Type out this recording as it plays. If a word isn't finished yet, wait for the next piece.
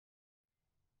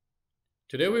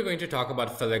Today we're going to talk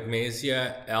about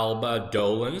Phlegmasia Alba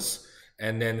Dolens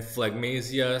and then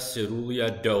Phlegmasia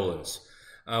Cerulea Dolens.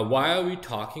 Why are we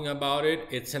talking about it?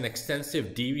 It's an extensive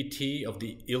DVT of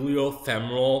the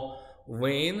iliofemoral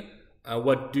vein.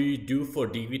 What do you do for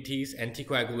DVTs?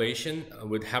 Anticoagulation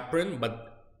with heparin,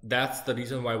 but that's the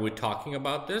reason why we're talking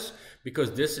about this,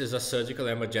 because this is a surgical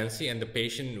emergency and the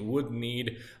patient would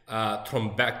need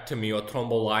thrombectomy or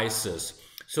thrombolysis.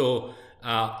 So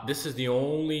this is the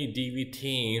only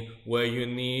DVT where you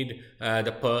need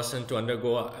the person to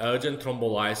undergo urgent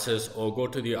thrombolysis or go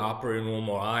to the operating room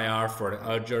or IR for an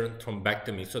urgent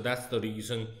thrombectomy. So that's the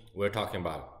reason we're talking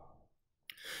about it.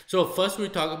 So first we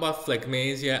talk about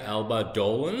Phlegmasia Alba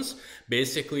Dolens.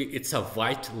 Basically, it's a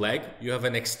white leg. You have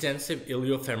an extensive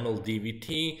iliofemoral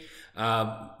DVT.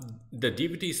 The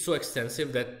DVT is so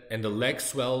extensive and the leg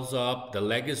swells up. The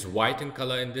leg is white in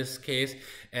color in this case,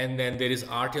 and then there is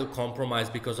arterial compromise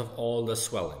because of all the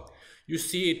swelling. You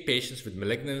see it patients with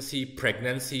malignancy,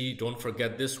 pregnancy, don't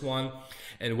forget this one.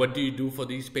 And what do you do for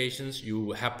these patients?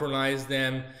 You heparinize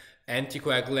them,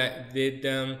 anticoagulate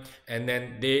them, and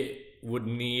then they would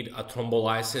need a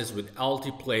thrombolysis with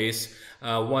altiplase,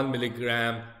 1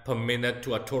 milligram per minute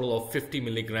to a total of 50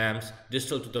 milligrams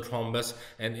distal to the thrombus.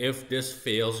 And if this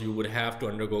fails, you would have to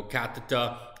undergo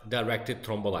catheter-directed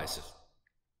thrombolysis.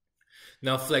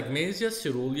 Now, Phlegmasia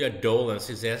Cerulea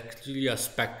Dolens is actually a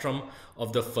spectrum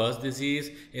of the first disease.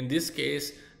 In this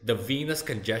case, the venous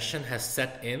congestion has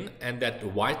set in, and that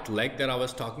white leg that I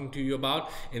was talking to you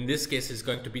about, in this case is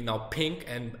going to be now pink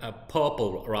and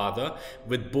purple rather,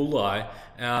 with bullae,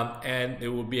 and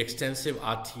there will be extensive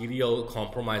arterial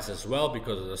compromise as well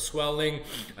because of the swelling.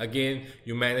 Again,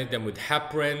 you manage them with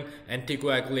heparin,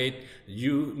 anticoagulate.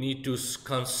 You need to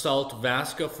consult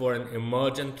vascular for an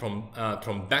emergent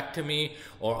thrombectomy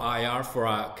or IR for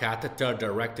a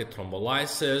catheter-directed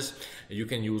thrombolysis. You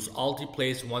can use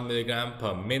altiplase 1 milligram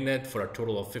per minute for a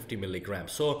total of 50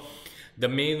 milligrams. So the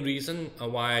main reason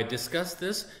why I discuss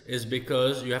this is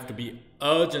because you have to be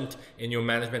urgent in your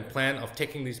management plan of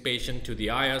taking this patient to the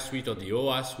IR suite or the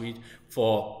OR suite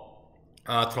for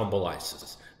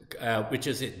thrombolysis, which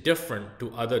is different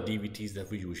to other DVTs that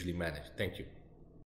we usually manage. Thank you.